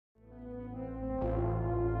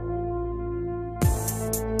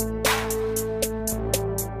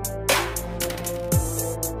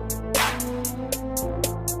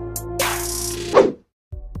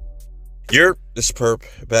This perp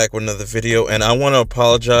back with another video, and I want to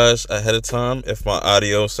apologize ahead of time if my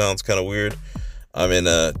audio sounds kind of weird. I'm in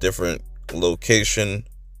a different location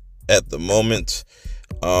at the moment,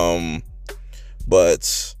 but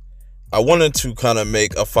I wanted to kind of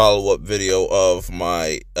make a follow-up video of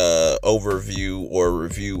my overview or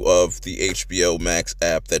review of the HBO Max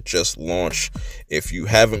app that just launched. If you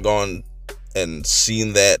haven't gone and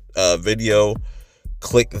seen that video,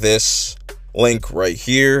 click this link right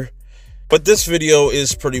here. But this video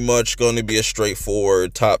is pretty much going to be a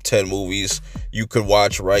straightforward top 10 movies you could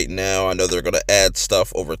watch right now. I know they're going to add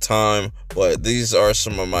stuff over time, but these are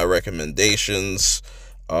some of my recommendations.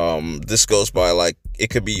 This goes by, like, it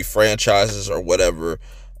could be franchises or whatever.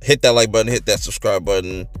 Hit that like button, hit that subscribe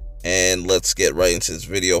button, and let's get right into this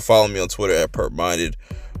video. Follow me on Twitter at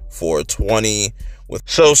perpminded420.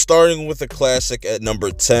 So starting with a classic at number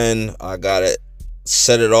 10, I got it.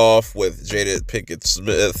 Set It Off with Jada Pinkett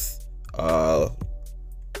Smith,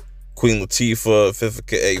 Queen Latifah,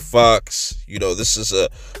 Vivica A. Fox. You know, this is a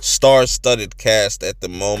star-studded cast at the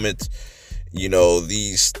moment. You know,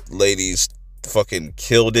 these ladies fucking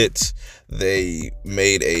killed it. They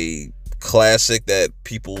made a classic that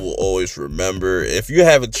people will always remember. If you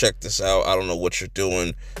haven't checked this out, I don't know what you're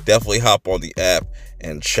doing. Definitely hop on the app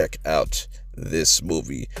and check out this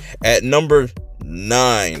movie. At number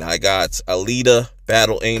 9, I got Alita: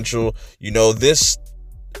 Battle Angel. You know, this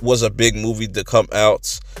was a big movie to come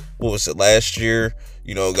out. What was it, last year?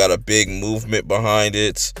 You know, got a big movement behind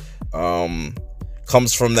it.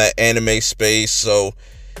 Comes from that anime space. So,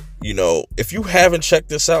 you know, if you haven't checked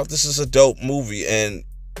this out, this is a dope movie, and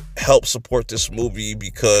help support this movie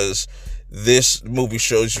because this movie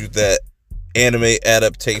shows you that anime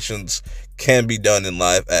adaptations can be done in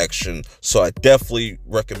live action. So I definitely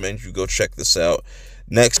recommend you go check this out.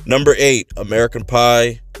 Next, number 8, American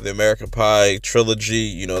Pie, the American Pie trilogy.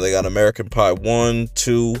 You know, they got American Pie 1,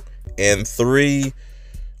 2, and 3.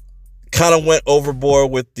 Kind of went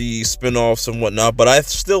overboard with the spin-offs and whatnot, but I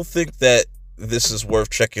still think that this is worth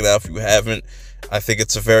checking out if you haven't. I think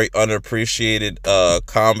it's a very underappreciated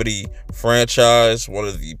comedy franchise, one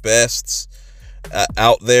of the best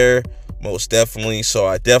out there, most definitely. So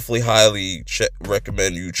I definitely highly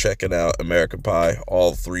recommend you checking out American Pie,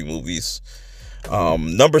 all 3 movies.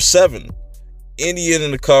 Number 7, Indian in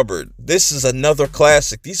the Cupboard. This is another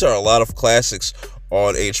classic. These are a lot of classics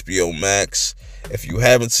on HBO Max. If you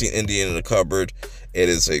haven't seen Indian in the Cupboard, it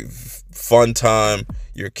is a fun time.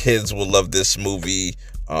 Your kids will love this movie.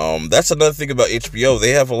 That's another thing about HBO. They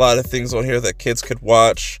have a lot of things on here that kids could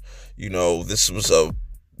watch. You know, this was a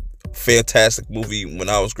fantastic movie when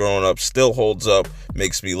I was growing up. Still holds up,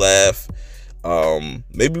 makes me laugh.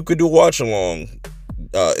 Maybe we could do a watch along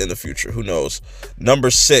in the future, who knows. Number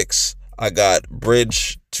 6, I got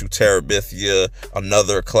Bridge to Terabithia,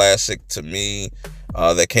 another classic to me,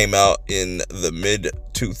 that came out in the mid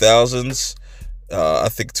 2000s. I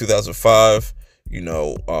think 2005. You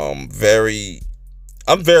know, I'm very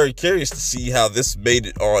curious to see how this made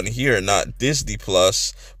it on here, not Disney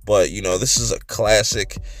Plus, but you know, this is a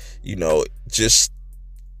classic. You know, just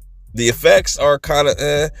the effects are kind of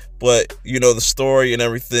but you know, the story and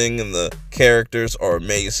everything and the characters are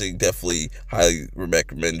amazing. Definitely highly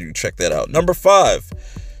recommend you check that out. Number 5,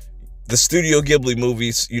 the Studio Ghibli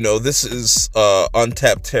movies. You know, this is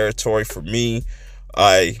untapped territory for me.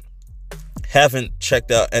 I haven't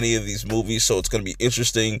checked out any of these movies, so it's going to be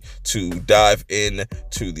interesting to dive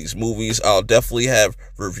into these movies. I'll definitely have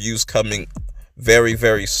reviews coming very,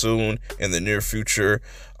 very soon in the near future.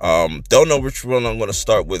 Don't know which one I'm going to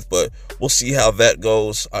start with, but we'll see how that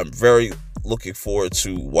goes. I'm very looking forward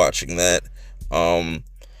to watching that.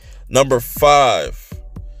 Number 5,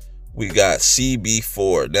 we got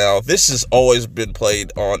CB4. Now, this has always been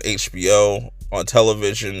played on HBO, on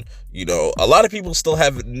television. You know, a lot of people still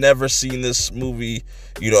have never seen this movie.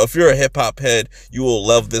 You know, if you're a hip-hop head, you will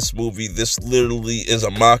love this movie. This literally is a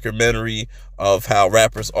mockumentary of how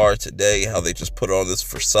rappers are today, how they just put on this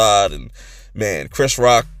facade. And man, Chris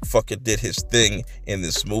Rock fucking did his thing in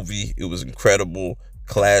this movie. It was incredible,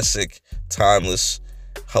 classic, timeless,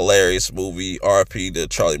 hilarious movie. RIP to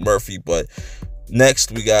Charlie Murphy. But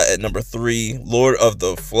next, we got at number 3, Lord of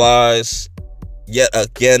the Flies. Yet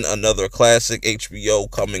again, another classic. HBO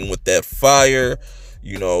coming with that fire.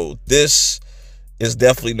 You know, this is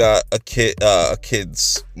definitely not a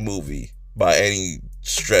kid's movie by any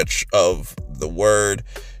stretch of the word.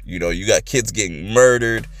 You know, you got kids getting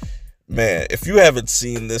murdered. Man, if you haven't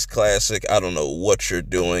seen this classic, I don't know what you're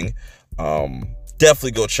doing.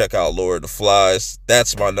 Definitely go check out Lord of the Flies.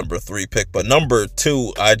 That's my number 3 pick. But number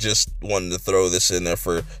 2, I just wanted to throw this in there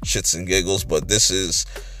for shits and giggles, but this is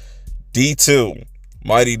D2,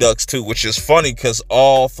 Mighty Ducks 2, which is funny because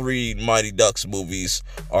all three Mighty Ducks movies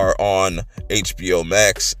are on HBO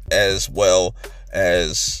Max as well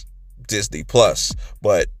as Disney Plus.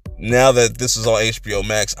 But now that this is on HBO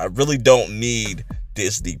Max, I really don't need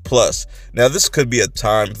Disney Plus. Now, this could be a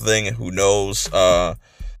time thing, who knows?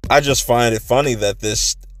 I just find it funny that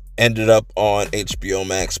this ended up on HBO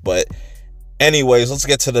Max. But anyways, let's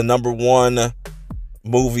get to the number one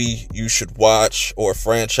movie you should watch, or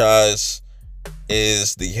franchise,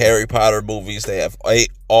 is the Harry Potter movies. They have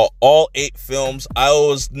all eight films. I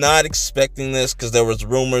was not expecting this because there was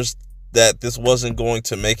rumors that this wasn't going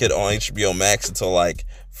to make it on HBO Max until like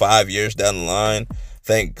 5 years down the line.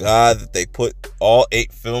 Thank God that they put all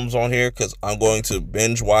 8 films on here, because I'm going to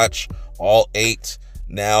binge watch all 8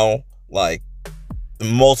 now, like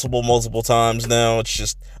multiple times now. It's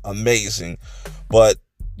just amazing. But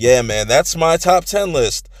yeah, man, that's my top 10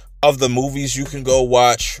 list of the movies you can go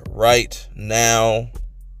watch right now.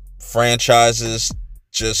 Franchises,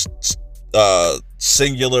 just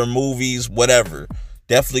singular movies, whatever.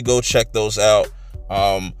 Definitely go check those out.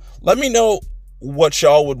 Let me know what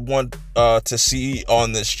y'all would want to see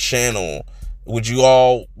on this channel. Would you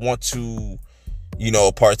all want to,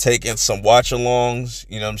 partake in some watch-alongs?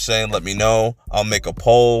 You know what I'm saying? Let me know. I'll make a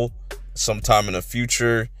poll sometime in the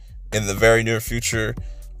future, in the very near future.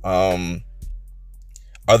 Are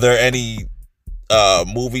there any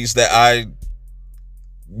movies that I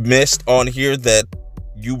missed on here that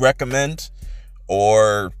you recommend?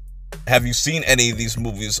 Or have you seen any of these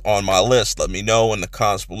movies on my list? Let me know in the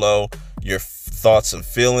comments below your thoughts and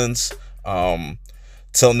feelings.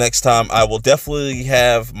 Till next time, I will definitely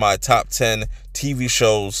have my top 10 TV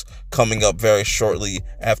shows coming up very shortly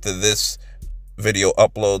after this video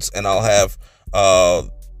uploads, and I'll have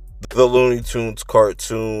the Looney Tunes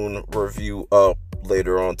cartoon review up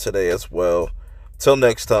later on today as well. Till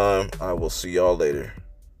next time, I will see y'all later.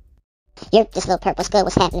 Yo, this little Perp, what's good?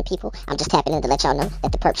 What's happening, people? I'm just tapping in to let y'all know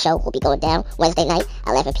that the Perp Show will be going down Wednesday night,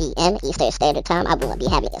 11 p.m. Eastern Standard Time. I will be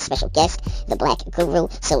having a special guest, the Black Guru,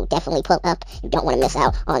 so definitely pull up. You don't want to miss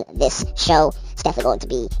out on this show. It's definitely going to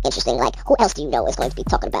be interesting. Like, who else do you know is going to be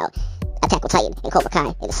talking about Attack on Titan and Cobra Kai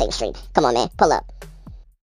in the same stream? Come on, man, pull up.